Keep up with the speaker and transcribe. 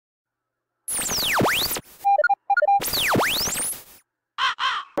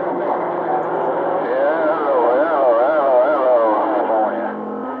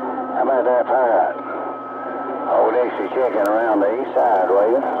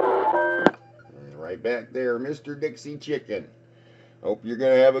back there, Mr. Dixie Chicken. Hope you're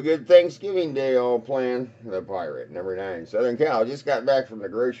going to have a good Thanksgiving Day all planned. The Pirate, number 9, Southern Cal. Just got back from the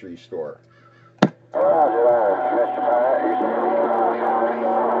grocery store.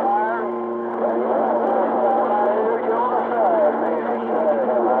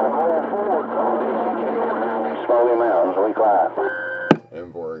 Smoky Mountains, we climb.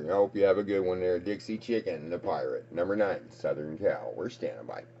 And for you, I hope you have a good one there, Dixie Chicken, the Pirate, number 9, Southern Cal. We're standing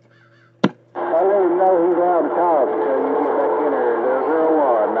by. I'll let him know he's allowed to talk until you get back in there.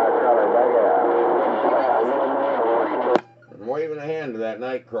 001, Nightcrawler, back out. I'm waving a hand to that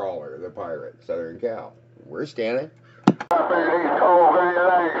Nightcrawler, the Pirate, Southern Cal. We're standing. I figured these cold Great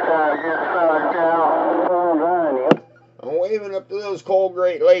Lakes trying to get Southern Cal. I'm waving up to those cold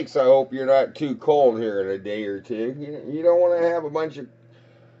Great Lakes. I hope you're not too cold here in a day or two. You don't want to have a bunch of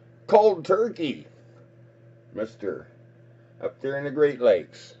cold turkey, mister. Up there in the Great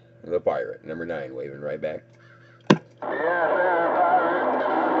Lakes. The Pirate, number 9, waving right back. Yeah, sir, Pirate.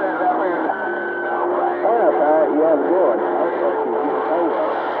 Yeah, Pirate, you have a good one.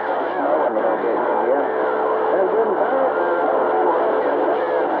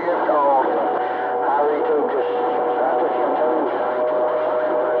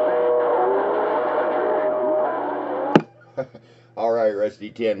 All right, Rusty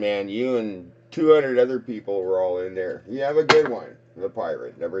Tin Man, you and 200 other people were all in there. You have a good one. The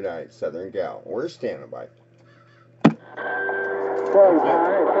Pirate, number 9, Southern Cal. We're standing by.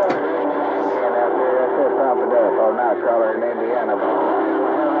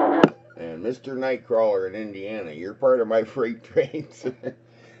 And Mr. Nightcrawler in Indiana, you're part of my freight trains.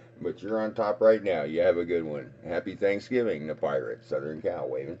 But you're on top right now. You have a good one. Happy Thanksgiving, the Pirate, Southern Cal,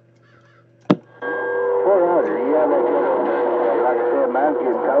 waving. 400, you have that good one. Like I said, mine's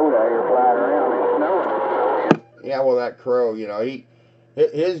getting cold out here flying around. It's snowing. Yeah, well, that crow,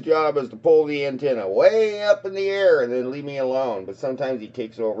 his job is to pull the antenna way up in the air and then leave me alone. But sometimes he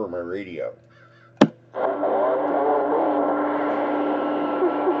takes over my radio.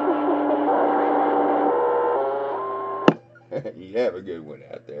 You have a good one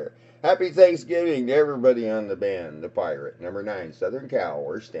out there. Happy Thanksgiving to everybody on the band, the Pirate, number 9, Southern Cal.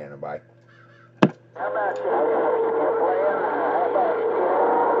 We're standing by. How about you?